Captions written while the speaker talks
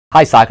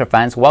Hi soccer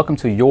fans, welcome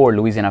to your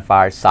Louisiana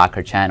Fire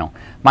soccer channel.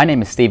 My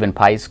name is Stephen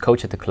Pice,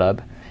 coach at the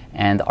club,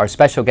 and our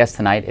special guest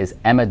tonight is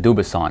Emma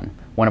Dubbuisson,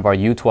 one of our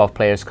U12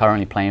 players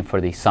currently playing for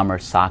the Summer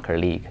Soccer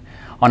League.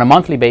 On a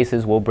monthly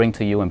basis, we'll bring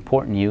to you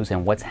important news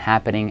and what's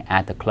happening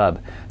at the club.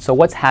 So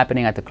what's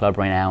happening at the club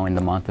right now in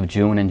the month of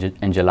June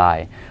and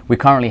July? We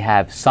currently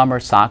have summer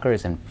soccer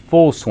is in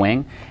full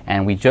swing,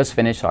 and we just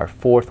finished our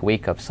 4th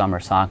week of summer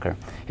soccer.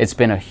 It's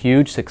been a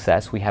huge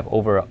success. We have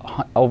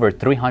over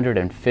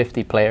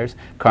 350 players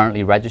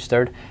currently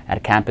registered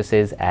at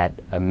campuses at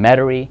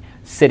Metairie,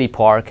 City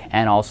Park,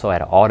 and also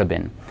at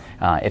Audubon.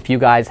 If you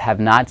guys have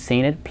not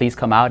seen it, please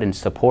come out and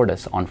support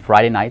us. On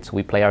Friday nights,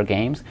 we play our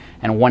games,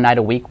 and one night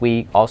a week,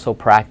 we also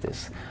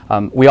practice.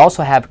 We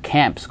also have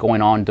camps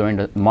going on during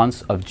the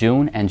months of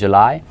June and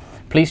July.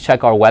 Please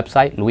check our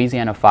website,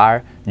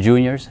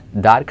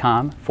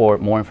 louisianafirejuniors.com, for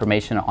more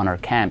information on our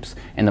camps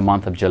in the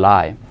month of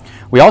July.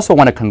 We also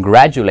want to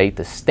congratulate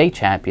the state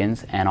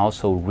champions and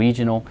also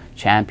regional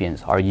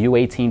champions. Our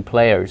U18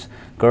 players,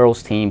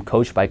 girls team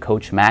coached by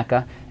Coach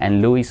Macca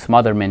and Louis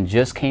Smotherman,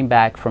 just came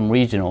back from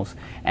regionals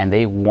and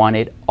they won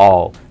it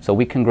all. So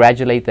we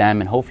congratulate them,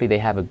 and hopefully they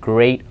have a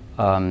great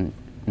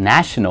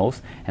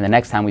nationals, and the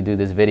next time we do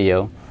this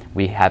video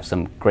we have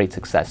some great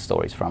success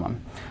stories from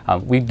them.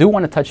 We do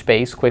want to touch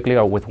base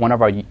quickly with one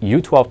of our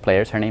U12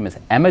 players. Her name is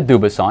Emma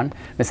Dubbuisson.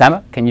 Miss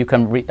Emma, can you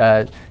come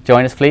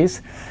join us,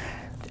 please?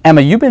 Emma,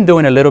 you've been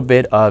doing a little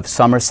bit of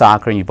summer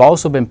soccer, and you've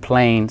also been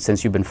playing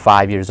since you've been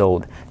 5 years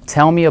old.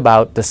 Tell me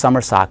about the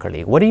Summer Soccer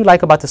League. What do you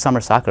like about the Summer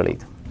Soccer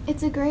League?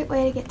 It's a great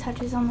way to get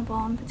touches on the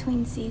ball in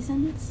between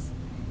seasons,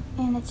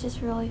 and it's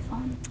just really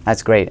fun.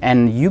 That's great.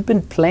 And you've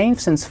been playing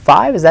since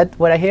 5? Is that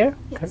what I hear?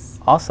 Yes.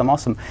 Awesome,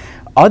 awesome.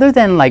 Other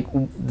than like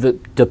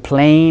the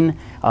playing,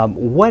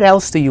 what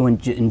else do you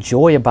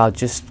enjoy about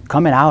just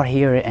coming out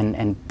here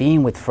and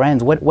being with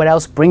friends? What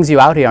else brings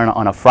you out here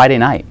on a Friday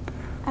night?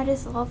 I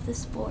just love the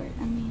sport.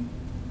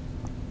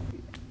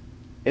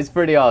 It's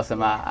pretty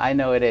awesome. I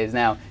know it is.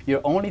 Now,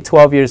 you're only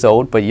 12 years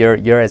old, but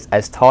you're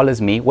as tall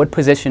as me. What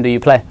position do you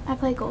play? I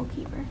play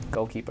goalkeeper.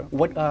 Goalkeeper.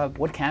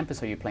 What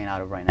campus are you playing out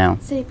of right now?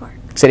 City Park.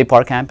 City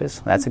Park campus?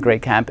 That's a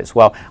great campus.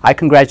 Well, I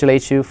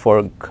congratulate you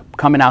for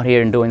coming out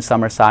here and doing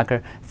summer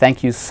soccer.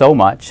 Thank you so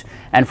much.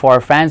 And for our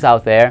fans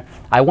out there,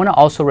 I want to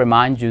also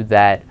remind you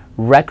that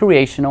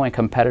recreational and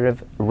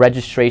competitive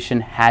registration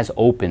has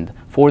opened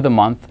for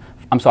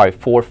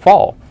for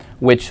fall,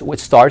 which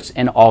starts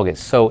in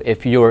August. So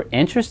if you're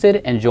interested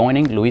in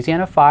joining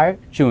Louisiana Fire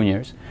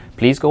Juniors,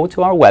 please go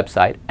to our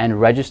website and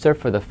register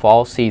for the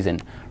fall season.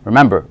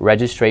 Remember,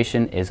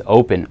 registration is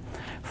open.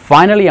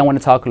 Finally, I want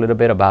to talk a little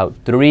bit about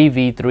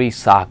 3v3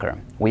 soccer.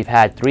 We've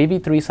had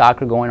 3v3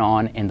 soccer going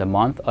on in the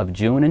month of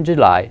June and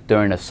July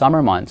during the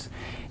summer months.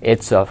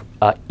 It's a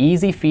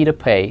easy fee to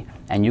pay,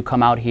 and you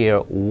come out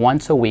here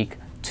once a week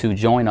to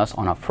join us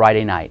on a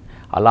Friday night.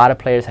 A lot of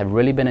players have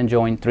really been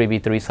enjoying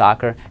 3v3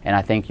 soccer, and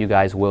I think you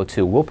guys will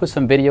too. We'll put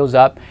some videos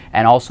up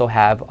and also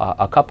have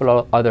a couple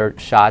of other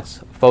shots,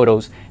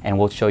 photos, and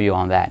we'll show you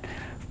on that.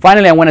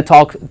 Finally, I want to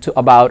talk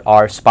about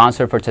our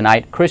sponsor for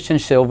tonight, Christian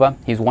Silva.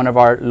 He's one of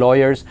our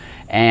lawyers,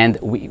 and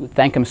we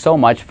thank him so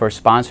much for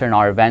sponsoring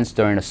our events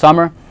during the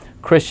summer.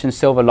 Christian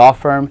Silva Law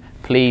Firm,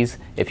 please,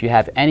 if you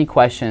have any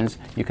questions,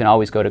 you can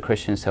always go to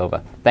Christian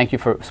Silva. Thank you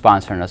for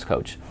sponsoring us,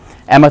 Coach.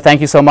 Emma,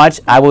 thank you so much.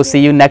 I will see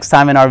you next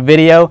time in our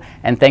video,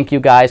 and thank you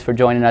guys for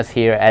joining us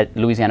here at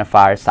Louisiana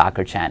Fire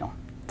Soccer Channel.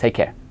 Take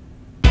care.